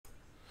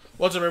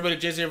What's up, everybody?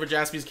 Jason here for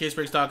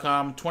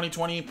JaspysCaseBreaks.com.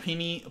 2020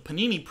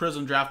 Panini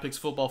Prizm Draft Picks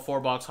Football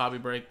 4-box hobby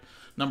break.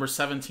 Number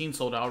 17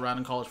 sold out,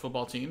 random college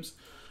football teams.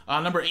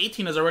 Number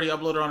 18 is already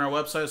uploaded on our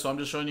website, so I'm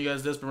just showing you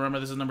guys this. But remember,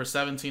 this is number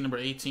 17. Number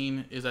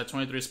 18 is at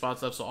 23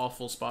 spots left, so all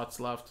full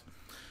spots left.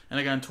 And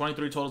again,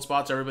 23 total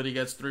spots. Everybody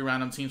gets 3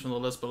 random teams from the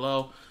list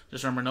below.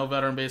 Just remember, no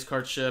veteran base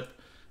card ship.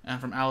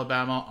 And from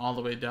Alabama all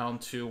the way down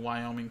to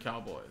Wyoming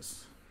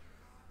Cowboys.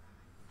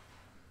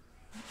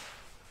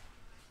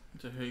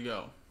 So here you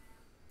go.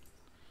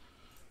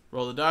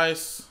 Roll the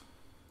dice.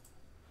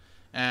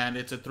 And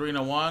it's a 3 and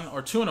a 1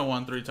 or 2 and a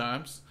 1 3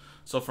 times.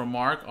 So from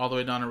Mark all the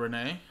way down to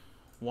Renee.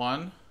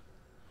 1,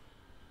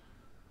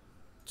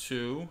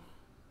 2,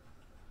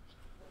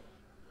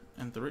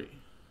 and 3.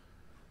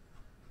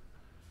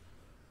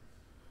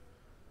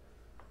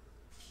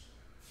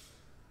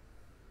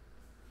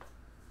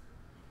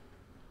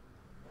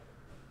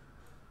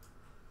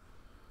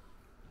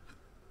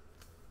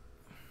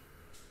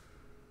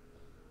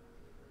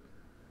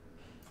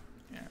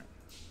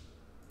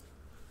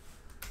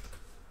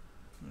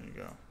 There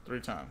you go. 3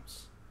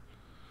 times.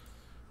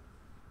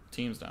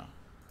 Teams now.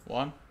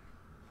 1,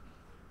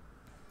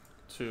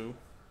 2,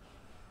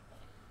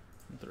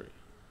 and 3.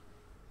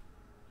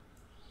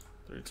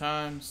 3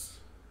 times.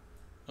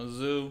 A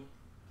zoo.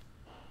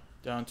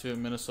 Down to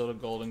Minnesota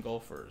Golden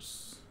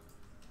Gophers.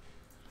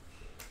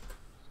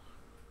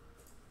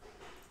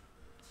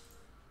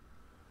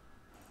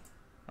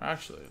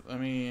 Actually, let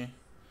me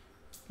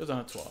go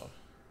down to 12.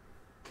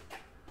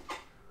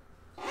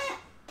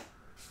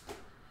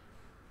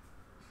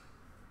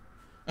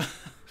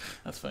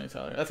 That's funny,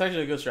 Tyler. That's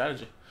actually a good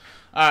strategy.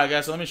 Alright,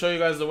 guys, so let me show you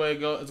guys the way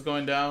it's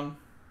going down.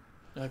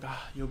 You're like,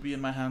 you'll be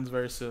in my hands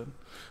very soon.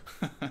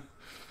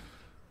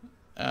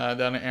 Down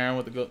to Aaron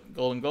with the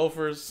Golden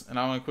Gophers. And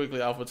I'm going to quickly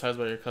alphabetize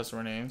by your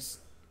customer names.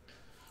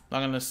 I'm not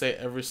going to say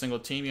every single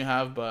team you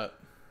have, but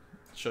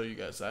show you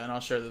guys that. And I'll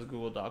share this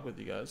Google Doc with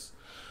you guys.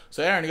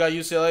 So, Aaron, you got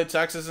UCLA,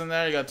 Texas in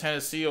there. You got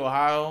Tennessee,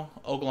 Ohio,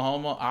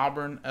 Oklahoma,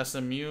 Auburn,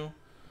 SMU,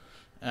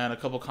 and a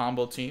couple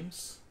combo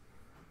teams.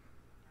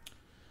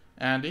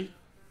 Andy.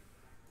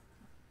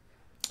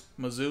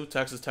 Mizzou,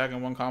 Texas Tech,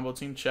 and 1 combo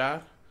team.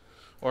 Chad,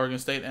 Oregon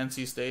State,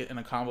 NC State, and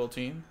a combo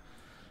team.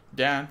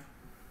 Dan,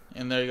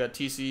 in there you got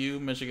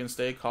TCU, Michigan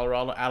State,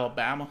 Colorado,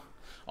 Alabama,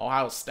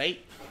 Ohio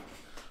State,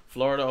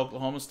 Florida,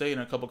 Oklahoma State,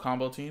 and a couple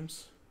combo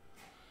teams.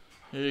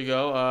 Here you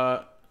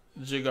go.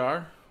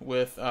 Jigar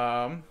with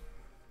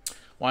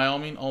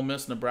Wyoming, Ole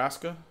Miss,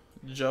 Nebraska.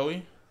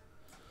 Joey,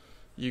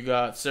 you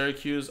got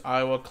Syracuse,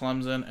 Iowa,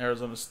 Clemson,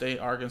 Arizona State,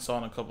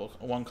 Arkansas, and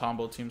one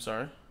combo team.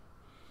 Sorry.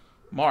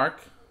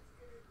 Mark,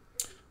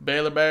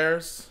 Baylor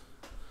Bears,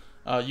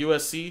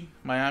 USC,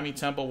 Miami,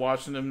 Temple,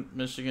 Washington,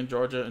 Michigan,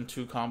 Georgia, and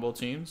 2 combo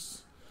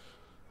teams.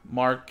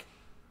 Mark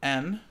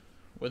N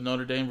with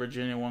Notre Dame,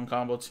 Virginia, 1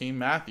 combo team.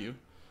 Matthew,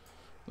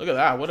 look at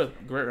that. What a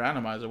great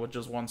randomizer with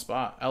just 1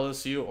 spot.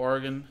 LSU,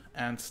 Oregon,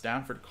 and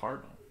Stanford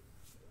Cardinal.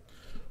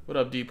 What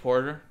up, D.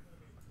 Porter?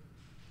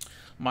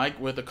 Mike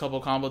with a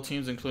couple combo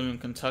teams, including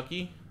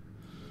Kentucky.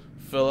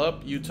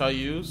 Philip, Utah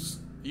Utes,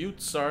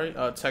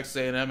 Texas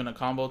A&M, and a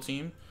combo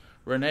team.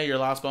 Renee, your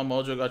last ball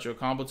mojo got you a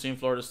combo team,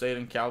 Florida State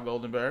and Cal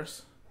Golden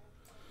Bears.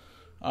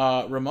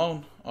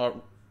 Roman, sorry,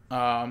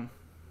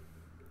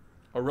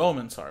 what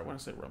did I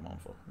say Ramon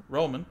for?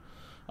 Roman,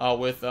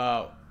 with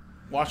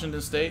Washington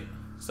State,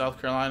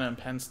 South Carolina, and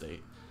Penn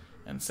State.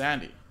 And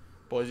Sandy,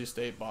 Boise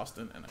State,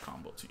 Boston, and a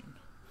combo team.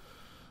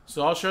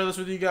 So I'll share this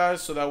with you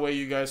guys so that way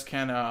you guys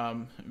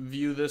can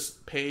view this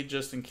page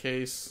just in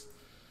case,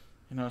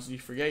 so you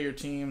forget your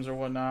teams or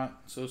whatnot.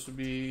 So this would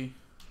be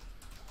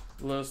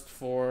list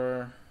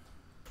for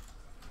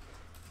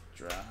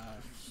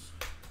drafts.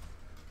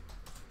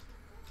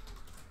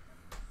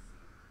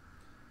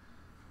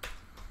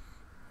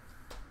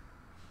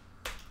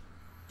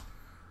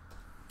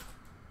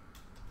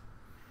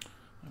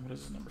 And what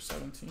is this, number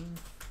 17?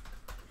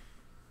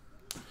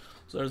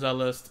 So there's that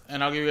list.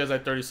 And I'll give you guys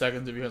like 30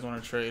 seconds if you guys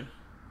want to trade.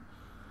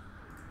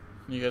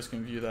 You guys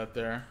can view that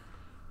there.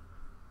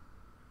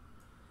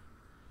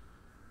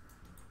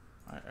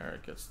 Alright,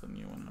 Eric gets the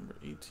new one, number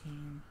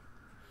 18.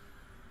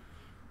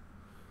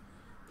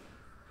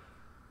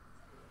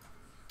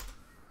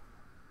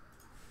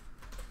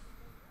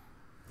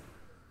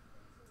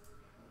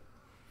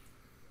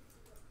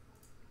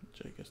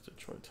 Jake gets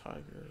Detroit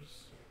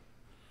Tigers.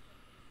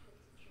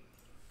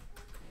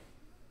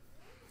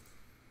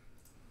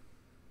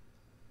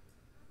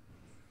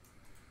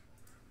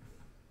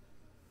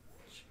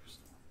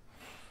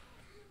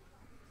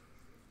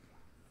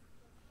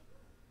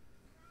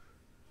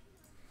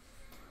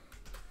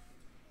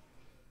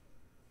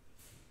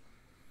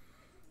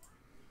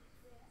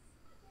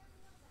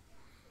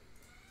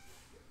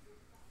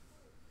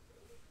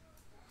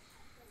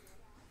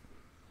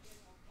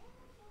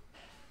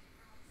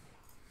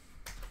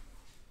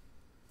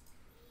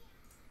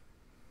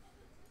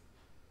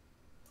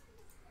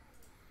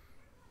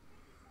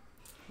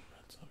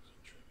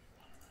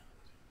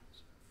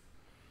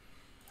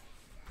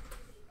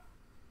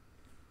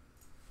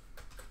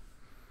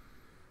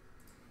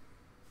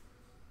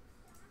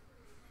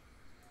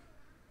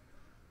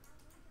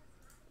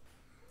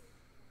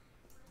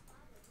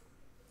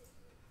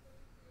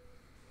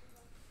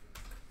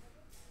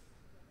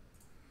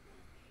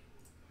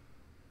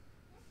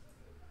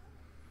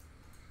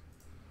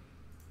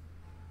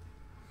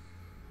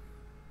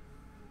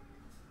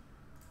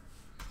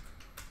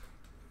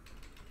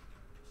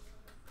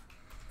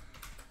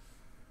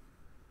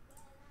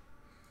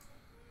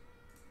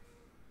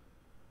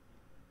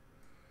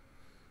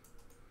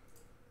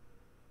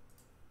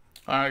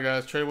 Alright,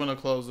 guys. Trade window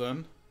closed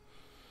then.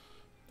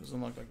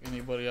 Doesn't look like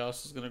anybody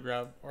else is going to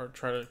grab or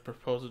try to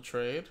propose a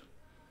trade.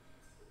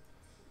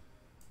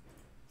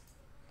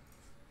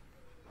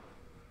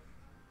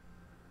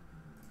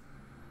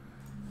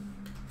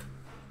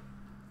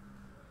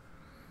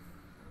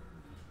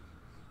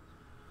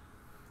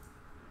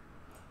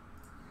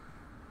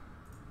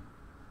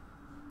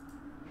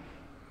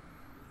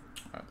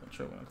 Alright, then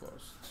trade window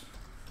closed.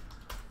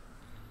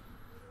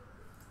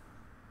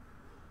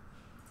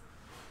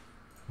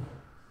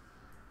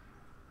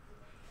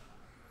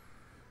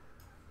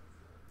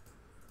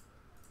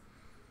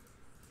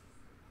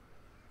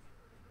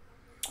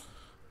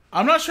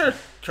 I'm not sure,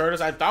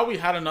 Curtis. I thought we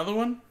had another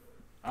one.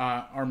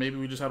 Or maybe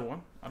we just had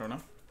one. I don't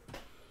know.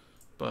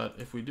 But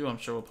if we do, I'm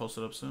sure we'll post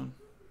it up soon.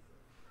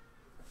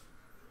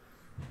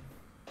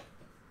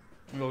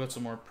 Let me go get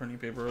some more printing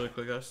paper really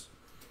quick, guys.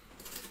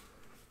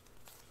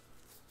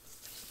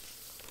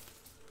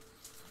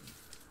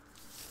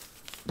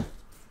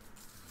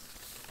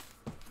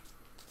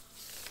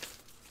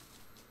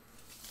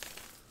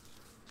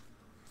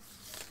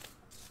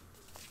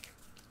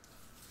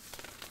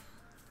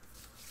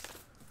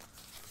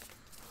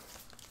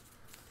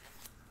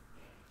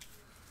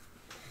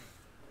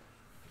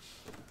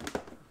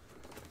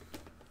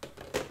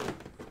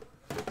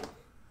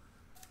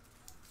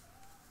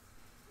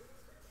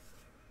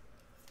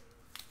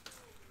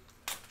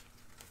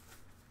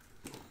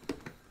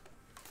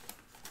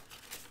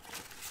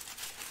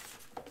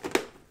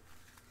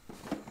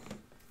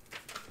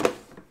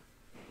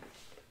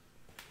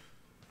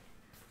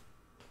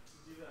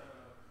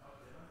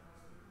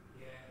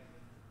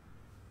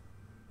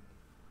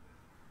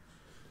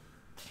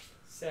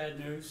 Sad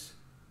news.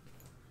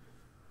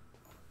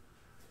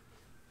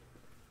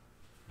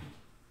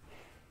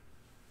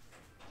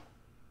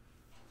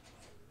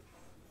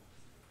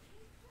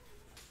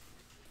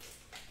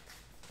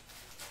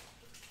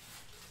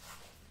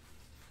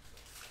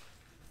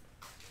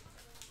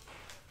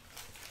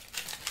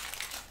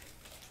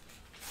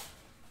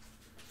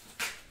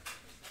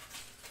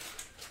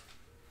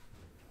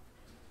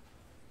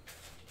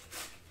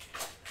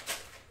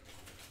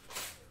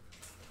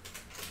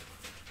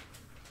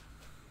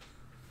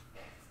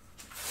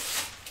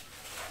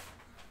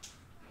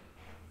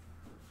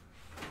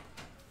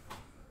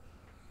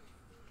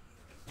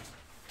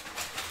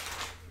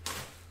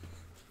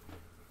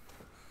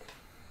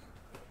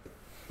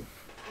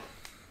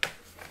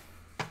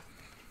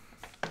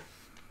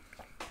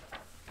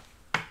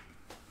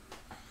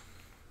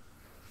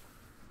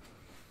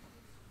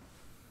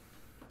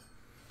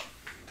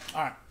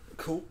 Alright,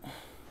 cool.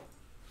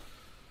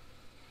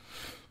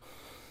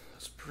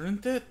 Let's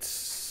print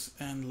it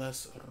and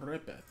let's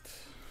rip it.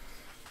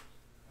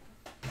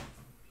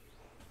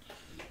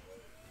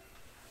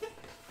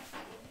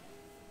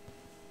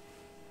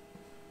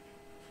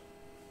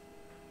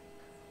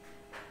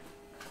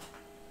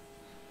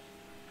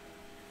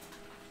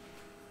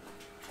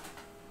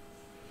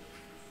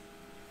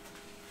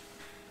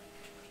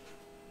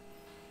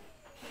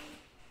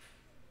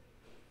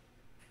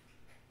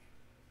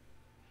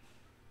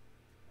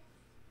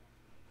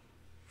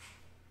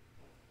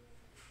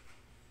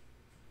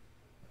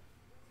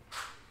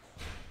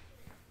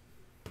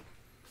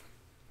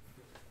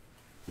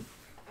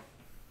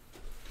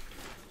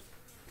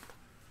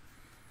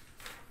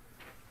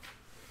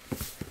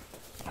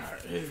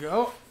 There you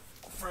go.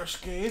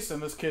 Fresh case,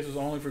 and this case was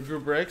only for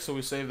group break, so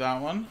we saved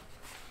that one.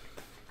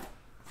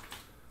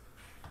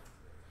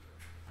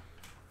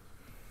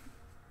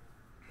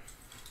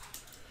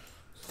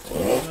 So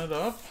open it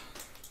up.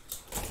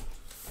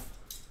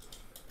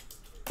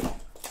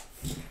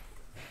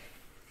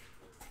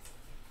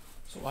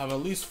 So we'll have at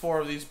least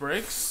 4 of these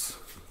breaks.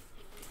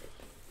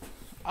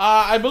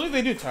 I believe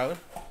they do, Tyler.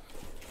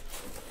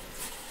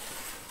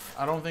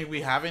 I don't think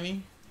we have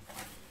any,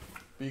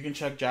 but you can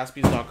check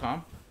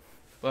jaspys.com.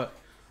 But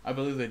I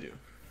believe they do.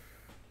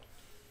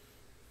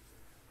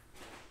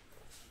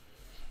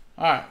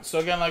 Alright, so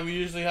again, like we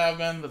usually have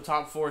been, the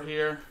top 4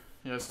 here.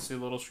 You guys can see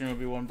the little screen will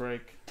be 1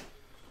 break.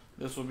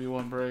 This will be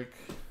 1 break.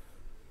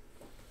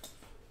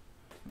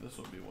 This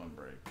will be 1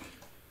 break.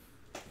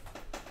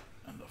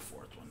 And the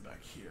 4th one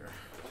back here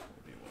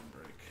will be 1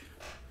 break.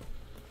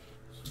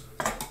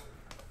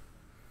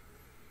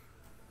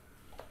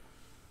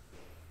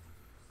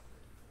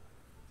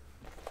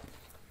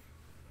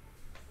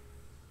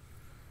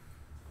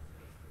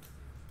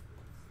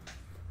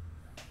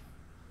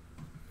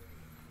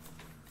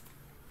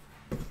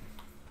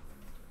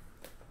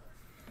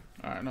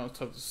 Alright, no, it's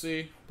tough to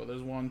see, but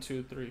there's 1,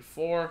 2, 3,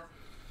 4.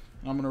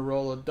 And I'm going to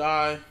roll a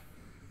die.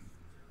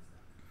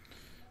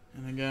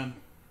 And again,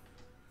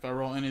 if I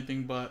roll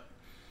anything but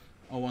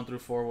a 1 through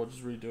 4, we'll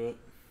just redo it.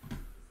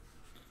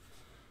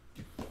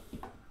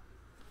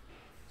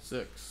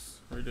 6.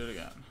 Redo it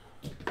again.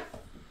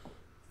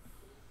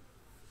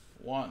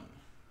 1.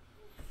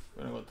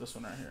 We're going to go with this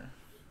one right here.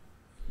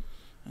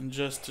 And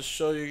just to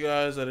show you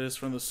guys that it is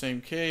from the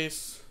same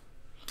case,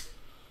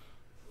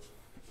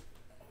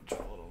 I'll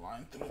draw a little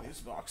line through these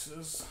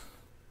boxes.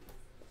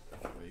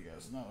 So you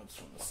guys know it's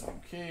from the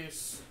same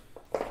case.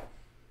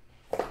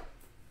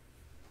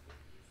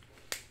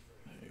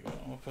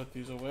 put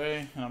these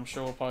away, and I'm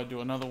sure we'll probably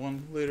do another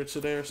one later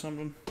today or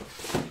something.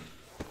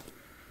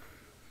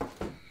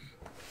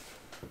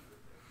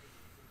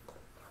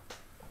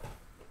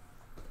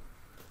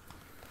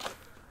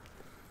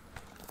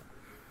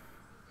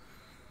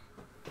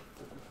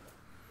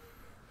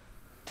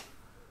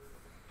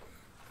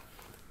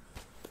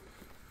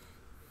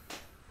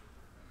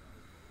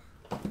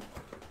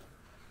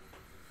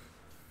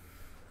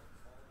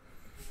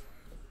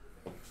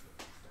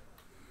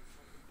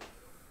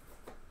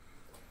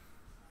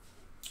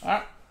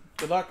 Alright,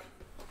 good luck.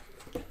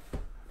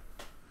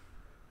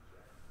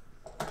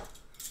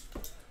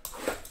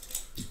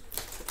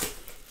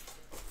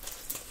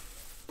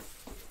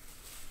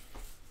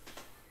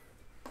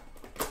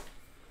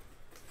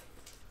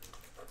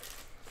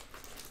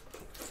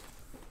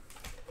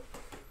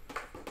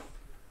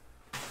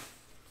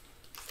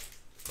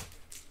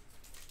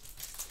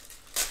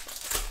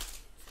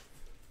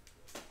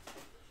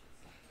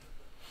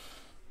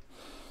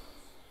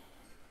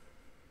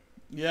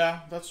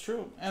 Yeah, that's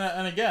true.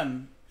 And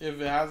again,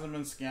 if it hasn't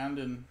been scanned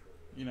in,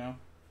 you know,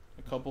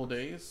 a couple of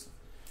days,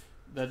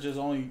 that just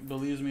only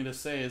believes me to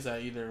say is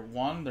that either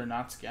one, they're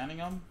not scanning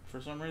them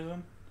for some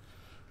reason,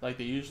 like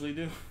they usually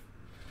do,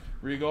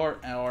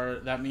 or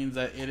that means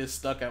that it is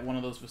stuck at one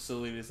of those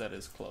facilities that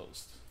is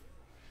closed.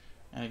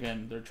 And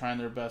again, they're trying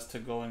their best to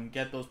go and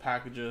get those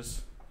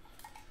packages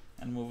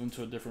and move them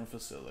to a different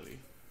facility.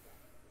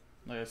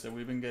 Like I said,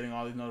 we've been getting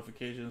all these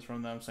notifications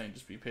from them saying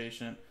just be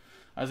patient.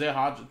 Isaiah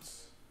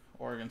Hodgins,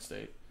 Oregon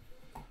State.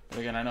 But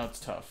again, I know it's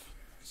tough.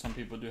 Some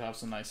people do have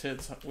some nice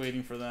hits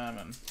waiting for them,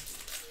 and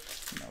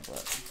you know,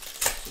 but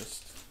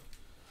just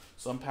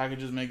some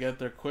packages may get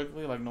there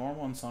quickly like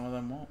normal, and some of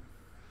them won't.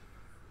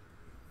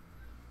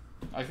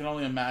 I can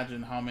only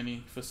imagine how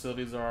many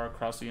facilities there are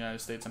across the United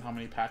States and how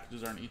many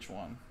packages are in each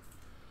one.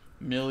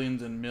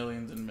 Millions and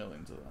millions and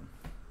millions of them.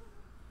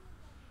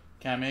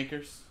 Cam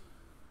Akers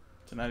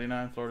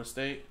 /99, Florida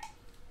State.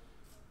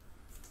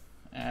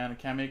 And a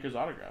Cam Akers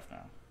autograph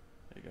now.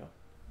 There you go.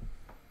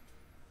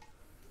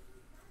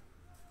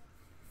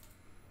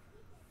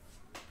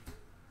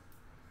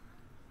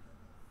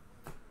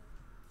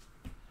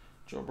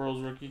 Joe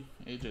Burrow's rookie,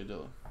 A.J.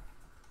 Dillon.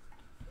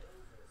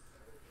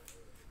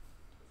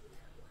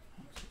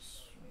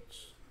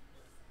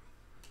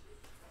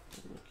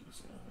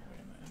 Rookies out of the way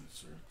in the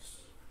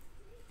inserts.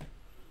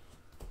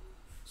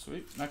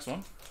 Sweet. Next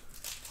one.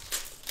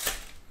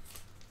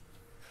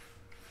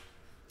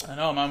 I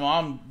know, my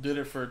mom did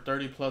it for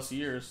 30 plus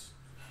years.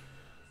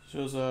 She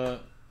was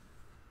a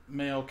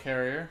mail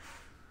carrier.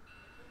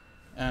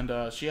 And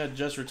she had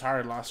just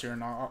retired last year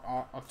in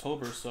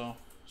October, so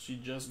she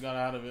just got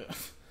out of it.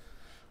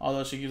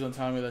 Although she keeps on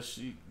telling me that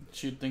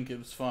she'd think it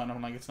was fun.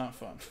 I'm like, it's not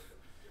fun.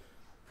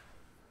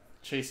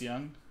 Chase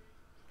Young.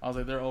 I was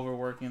like, they're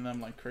overworking them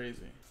like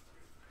crazy.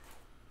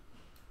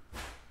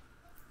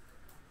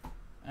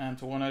 And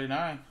to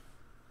 199,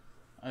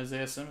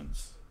 Isaiah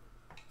Simmons.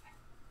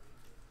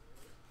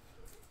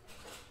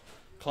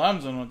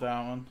 Clemson with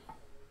that one.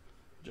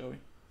 Joey.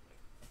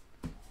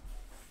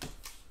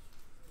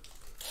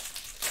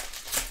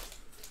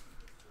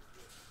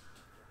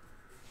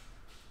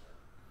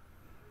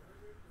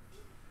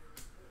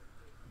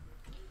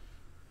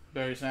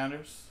 Barry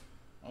Sanders,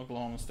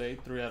 Oklahoma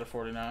State, 3 out of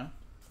 49.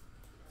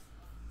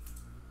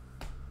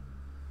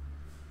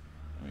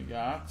 And we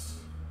got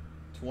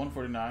to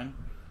 149,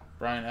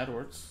 Brian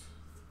Edwards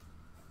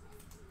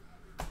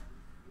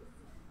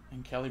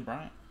and Kelly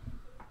Bryant.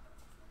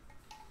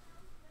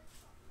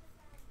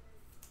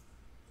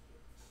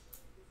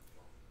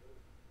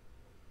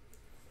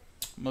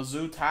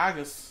 Mizzou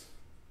Tigers.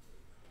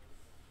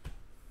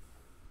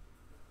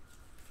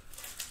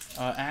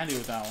 Andy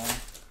with that one.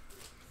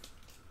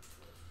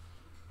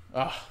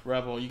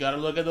 Rebel, you gotta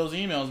look at those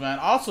emails, man.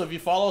 Also, if you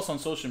follow us on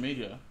social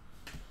media,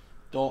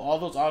 all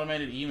those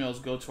automated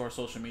emails go to our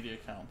social media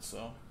accounts,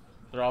 so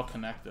they're all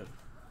connected.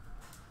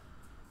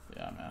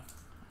 Yeah, man.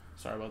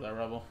 Sorry about that,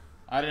 Rebel.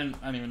 I didn't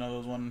even know there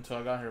was one until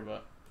I got here,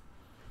 but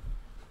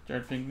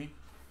Jared Pinkney.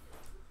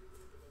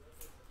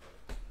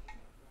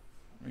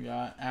 We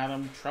got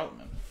Adam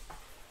Troutman,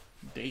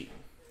 Dayton.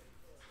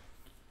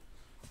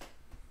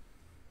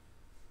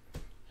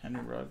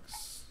 Henry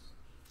Ruggs.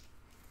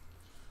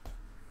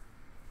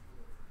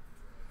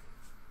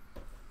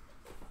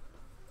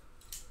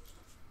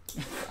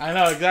 I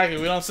know, exactly.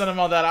 We don't send them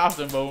all that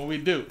often, but when we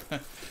do,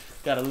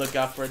 gotta look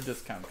out for a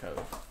discount code.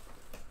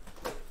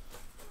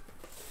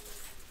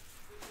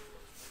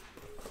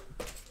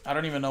 I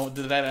don't even know.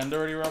 Did that end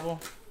already, Rebel?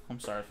 I'm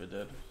sorry if it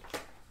did.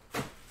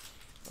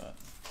 But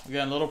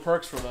again, little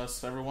perks for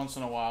us every once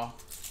in a while.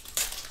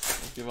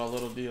 We'll give out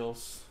little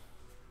deals,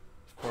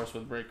 of course,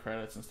 with break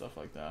credits and stuff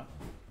like that.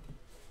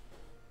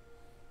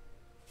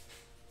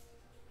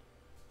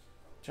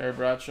 Terry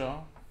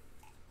Bradshaw.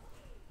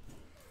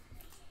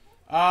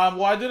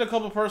 Well, I did a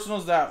couple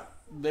personals that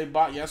they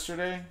bought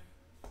yesterday,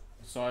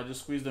 so I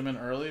just squeezed them in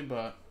early.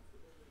 But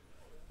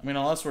I mean,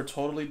 unless we're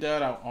totally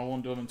dead, I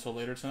won't do them until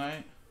later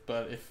tonight.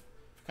 But if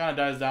it kind of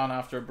dies down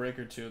after a break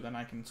or two, then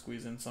I can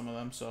squeeze in some of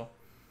them. So,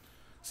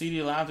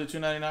 CD Lamb to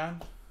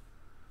 299,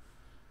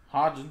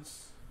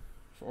 Hodgins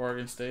for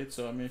Oregon State.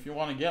 So, I mean, if you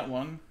want to get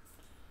one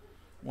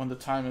when the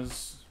time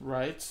is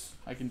right,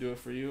 I can do it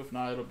for you. If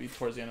not, it'll be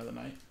towards the end of the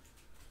night.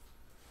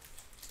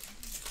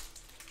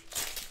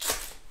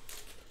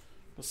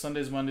 But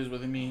Sundays, Mondays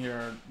with me here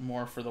are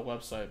more for the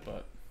website,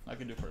 but I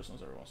can do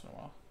personals every once in a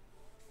while.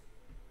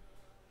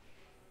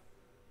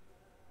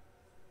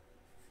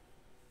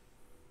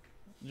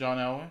 John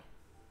Elway.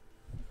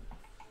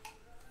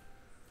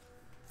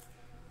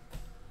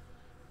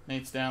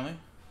 Nate Stanley.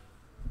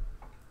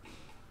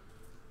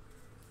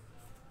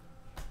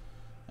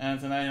 And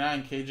to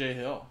 99, KJ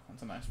Hill.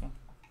 That's a nice one.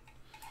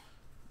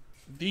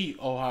 The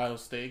Ohio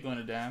State going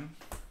to Dan.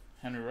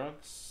 Henry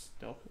Ruggs.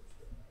 Delpit.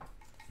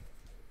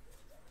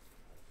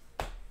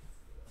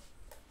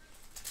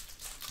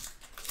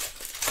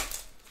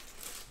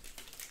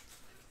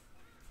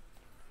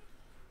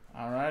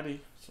 Alrighty.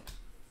 So,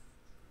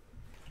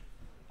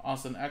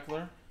 Austin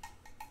Eckler.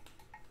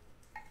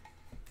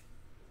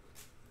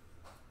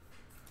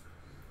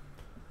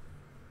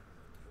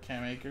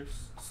 Cam Akers,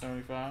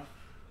 75.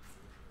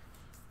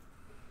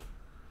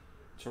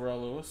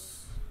 Terrell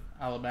Lewis,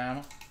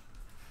 Alabama.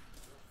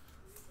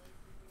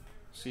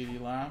 CD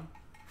Lamb.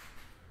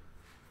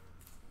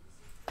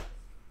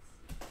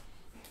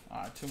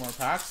 Alright, 2 more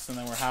packs, and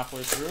then we're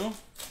halfway through.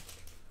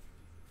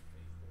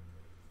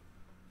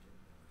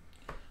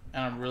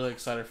 And I'm really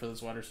excited for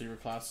this wide receiver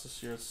class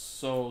this year. It's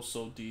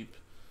so deep,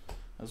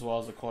 as well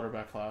as the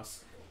quarterback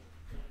class.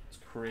 It's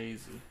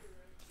crazy.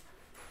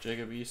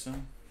 Jacob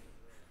Eason.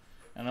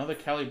 Another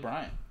Kelly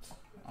Bryant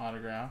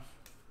autograph.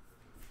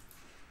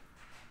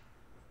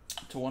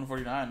 To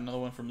 149, another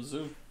one from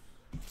Zoo.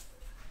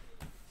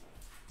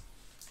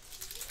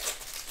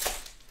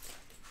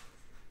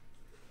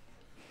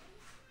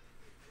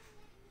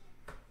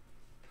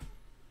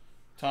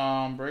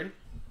 Tom Brady,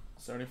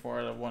 74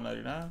 out of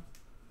 199.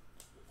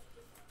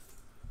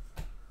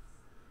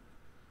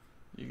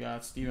 You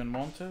got Steven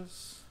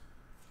Montez.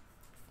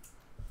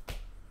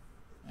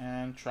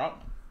 And Troutman.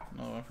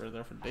 Another one for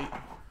there for Dayton.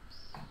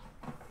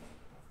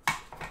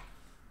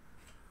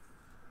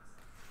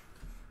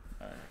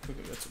 Alright,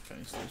 quickly get some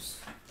penny sleeves.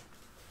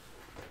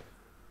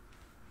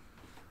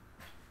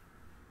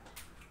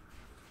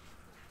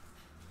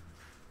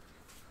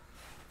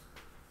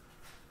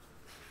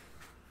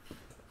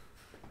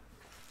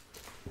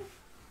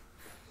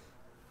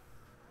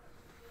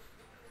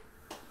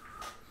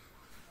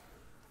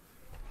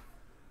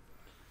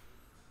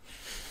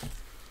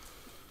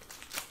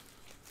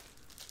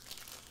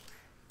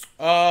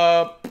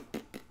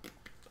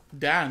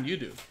 Dan, you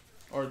do.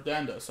 Or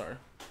Dan does, sorry.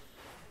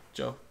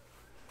 Joe.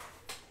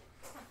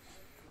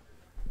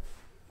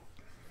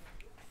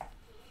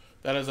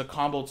 That is a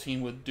combo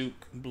team with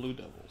Duke Blue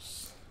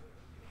Devils.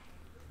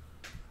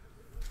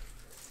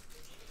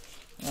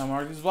 Yeah,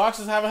 Mark, these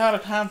boxes haven't had a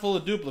handful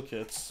of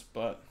duplicates,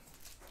 but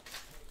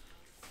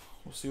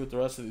we'll see what the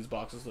rest of these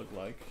boxes look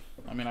like.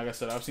 I mean, like I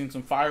said, I've seen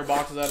some fire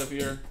boxes out of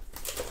here.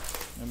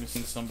 And we've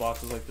seen some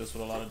boxes like this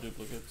with a lot of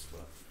duplicates,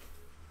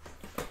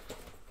 but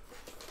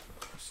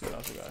let's see what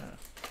else we got here.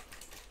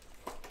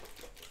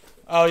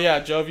 Oh yeah,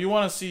 Joe, if you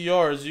want to see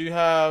yours, you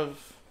have,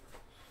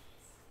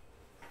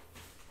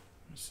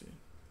 let me see.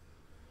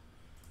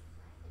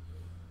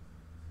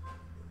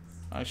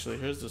 Actually,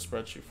 here's the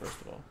spreadsheet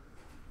first of all.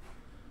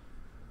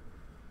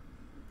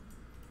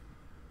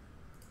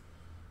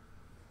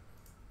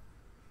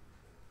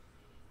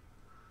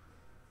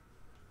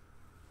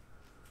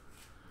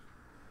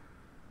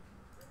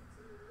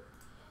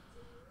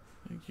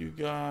 I think you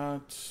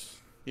got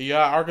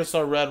Arkansas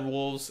Red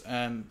Wolves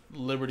and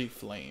Liberty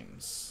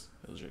Flames.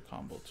 That was your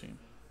combo team.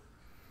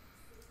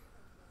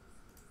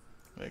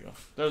 There you go.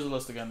 There's a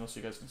list again, so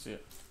you guys can see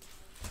it.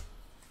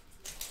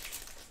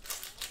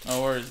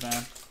 No worries,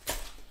 man.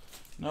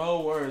 No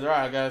worries.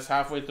 Alright, guys.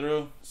 Halfway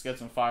through. Let's get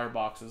some fire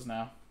boxes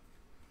now.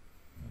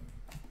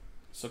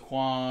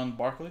 Saquon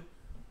Barkley.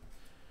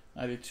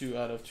 92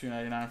 out of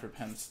 299 for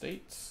Penn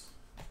State.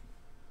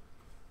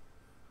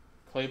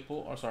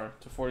 Claypool, or sorry,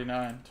 to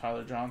 49,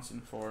 Tyler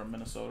Johnson for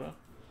Minnesota.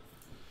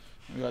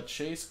 And we got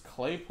Chase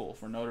Claypool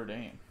for Notre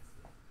Dame.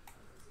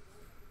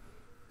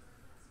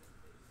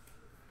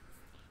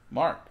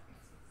 Mark.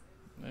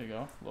 There you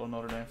go. A little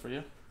Notre Dame for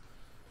you.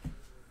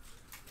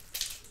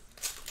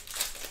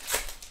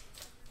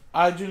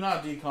 I do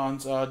not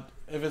decons.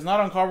 If it's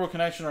not on Cardboard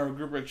Connection or a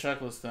group break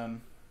checklist,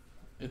 then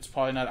it's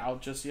probably not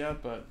out just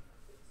yet, but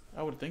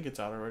I would think it's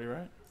out already,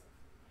 right?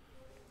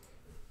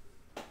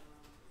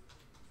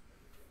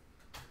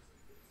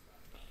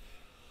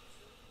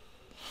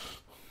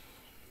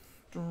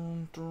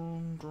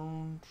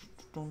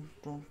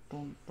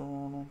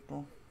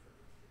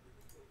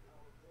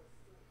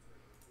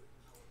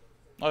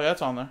 Oh, yeah,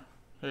 it's on there.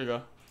 Here you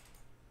go.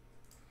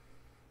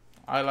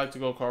 I like to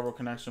go Cardboard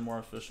Connection, more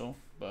official,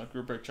 but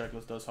Group Break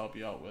Checklist does help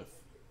you out with.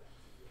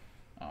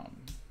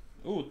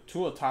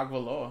 Tua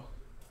Tagovailoa.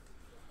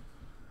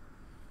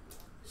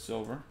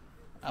 Silver.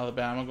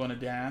 Alabama going to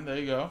Dan. There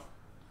you go.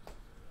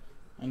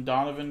 And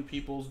Donovan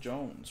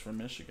Peoples-Jones from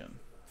Michigan.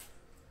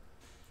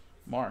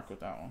 Mark with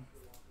that one.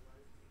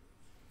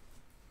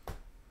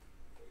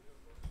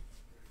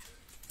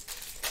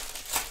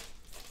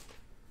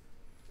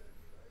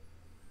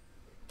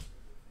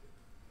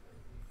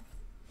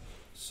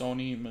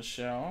 Sony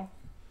Michel.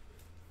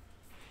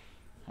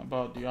 How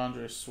about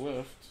DeAndre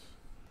Swift?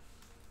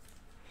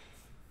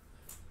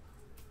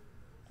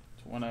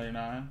 To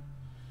 199.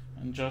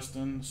 And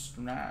Justin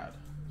Strad.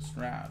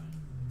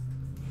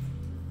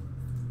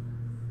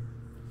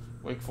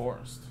 Wake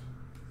Forest.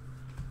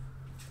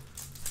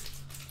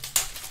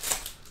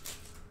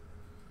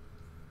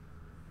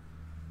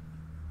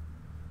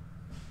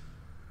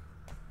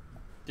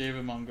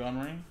 David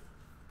Montgomery.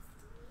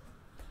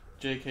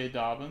 J.K.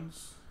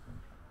 Dobbins.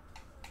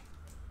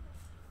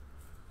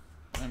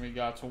 And we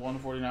got to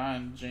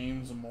 149,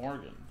 James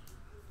Morgan.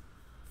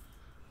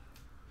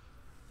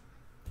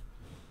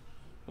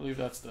 I believe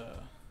that's the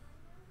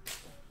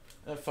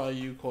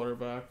FIU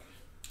quarterback.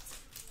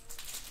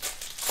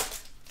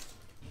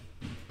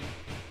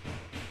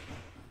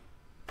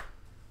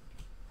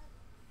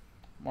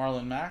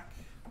 Marlon Mack.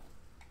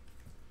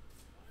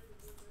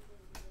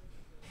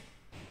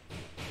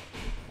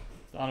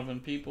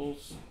 Donovan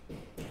Peoples.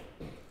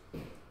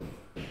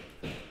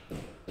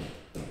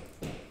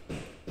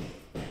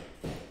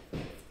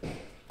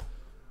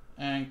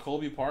 And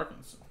Colby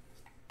Parkinson,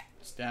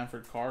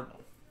 Stanford Cardinal.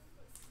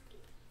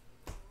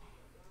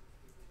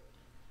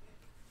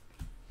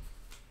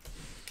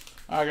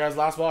 Alright guys,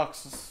 last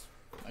box.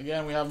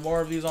 Again, we have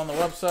more of these on the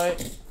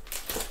website.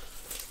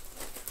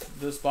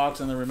 This box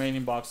and the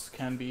remaining boxes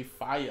can be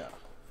fire.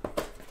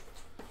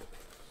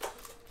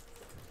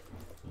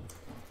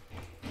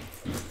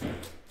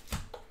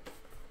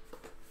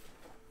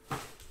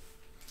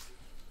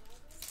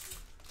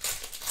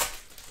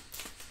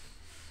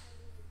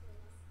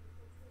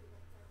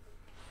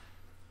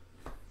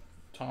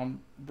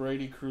 Tom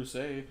Brady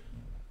Crusade.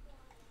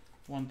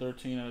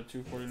 113 out of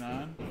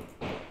 249.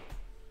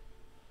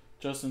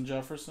 Justin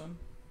Jefferson.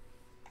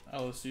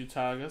 LSU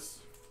Tigers.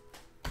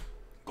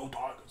 Go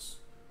Tigers.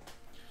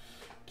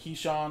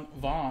 Keyshawn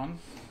Vaughn.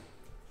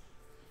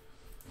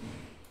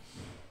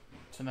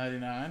 To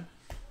 99.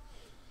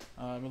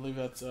 I believe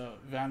that's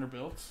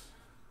Vanderbilt.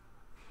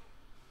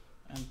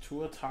 And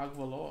Tua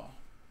Tagovailoa.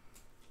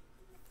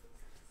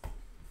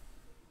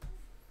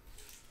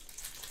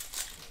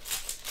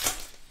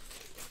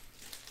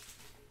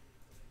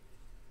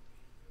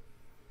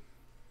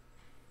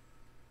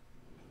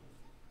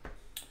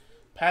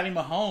 Patty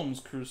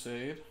Mahomes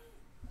Crusade.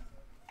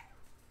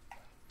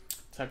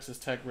 Texas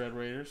Tech Red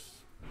Raiders.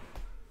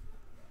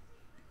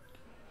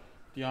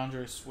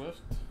 DeAndre Swift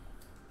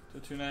to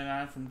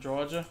 299 from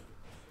Georgia.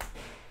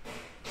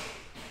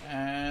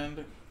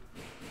 And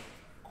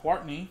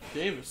Quartney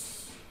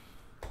Davis,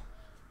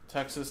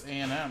 Texas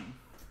A&M.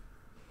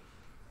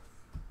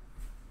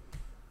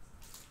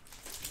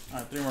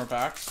 Alright, 3 more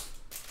packs.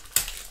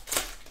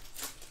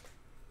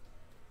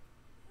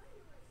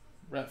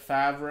 Brett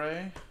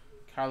Favre,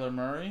 Kyler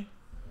Murray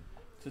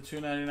to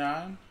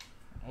 299.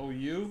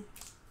 OU.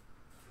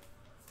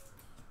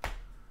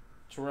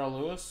 Terrell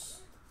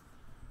Lewis.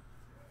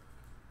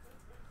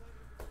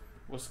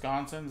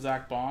 Wisconsin,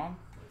 Zach Baum.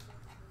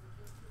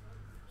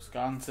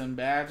 Wisconsin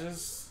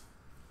Badges.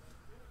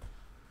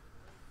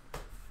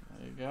 There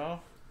you go.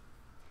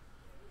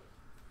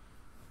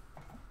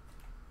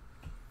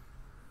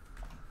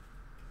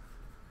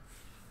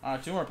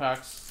 Alright, 2 more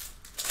packs.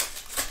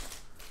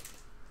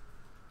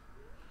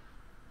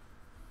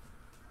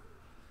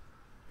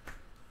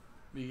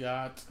 We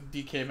got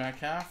DK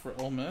Metcalf for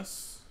Ole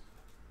Miss.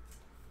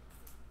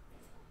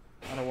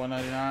 Out of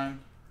 199.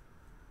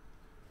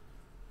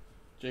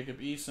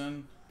 Jacob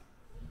Eason.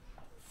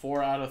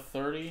 4 out of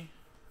 30.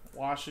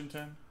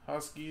 Washington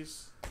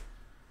Huskies.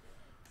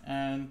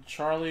 And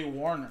Charlie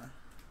Warner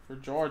for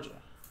Georgia.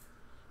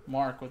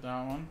 Mark with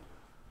that one.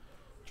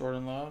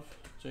 Jordan Love.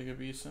 Jacob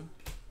Eason.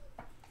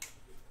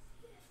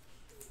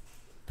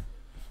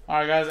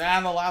 Alright guys,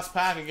 and the last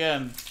pack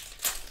again.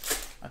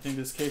 I think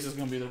this case is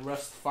going to be the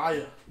rest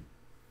fire.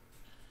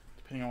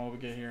 Depending on what we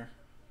get here.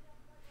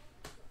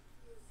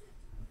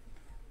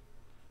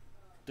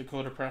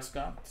 Dakota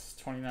Prescott,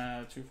 29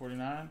 out of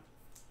 249.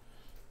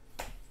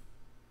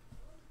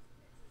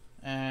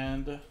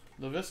 And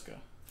LaVisca.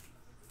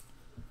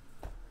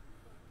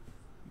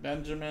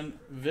 Benjamin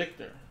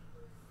Victor.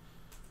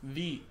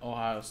 The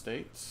Ohio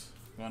State.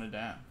 Going to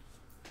Dan.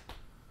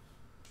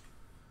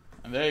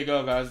 And there you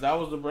go, guys. That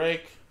was the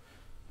break.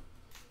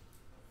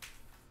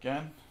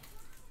 Again,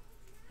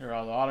 here are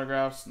all the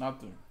autographs.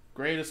 Not the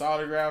greatest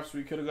autographs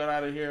we could have got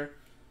out of here.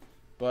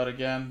 But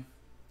again,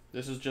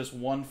 this is just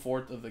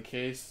 1/4 of the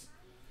case.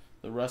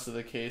 The rest of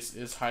the case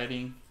is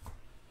hiding.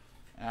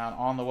 And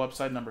on the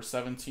website, number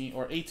 17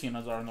 or 18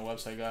 as are on the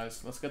website,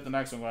 guys. Let's get the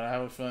next one going. I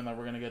have a feeling that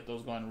we're going to get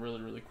those going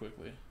really, really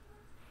quickly.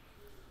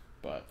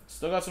 But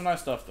still got some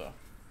nice stuff, though.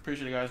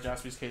 Appreciate it, guys.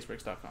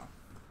 JaspysCaseBreaks.com.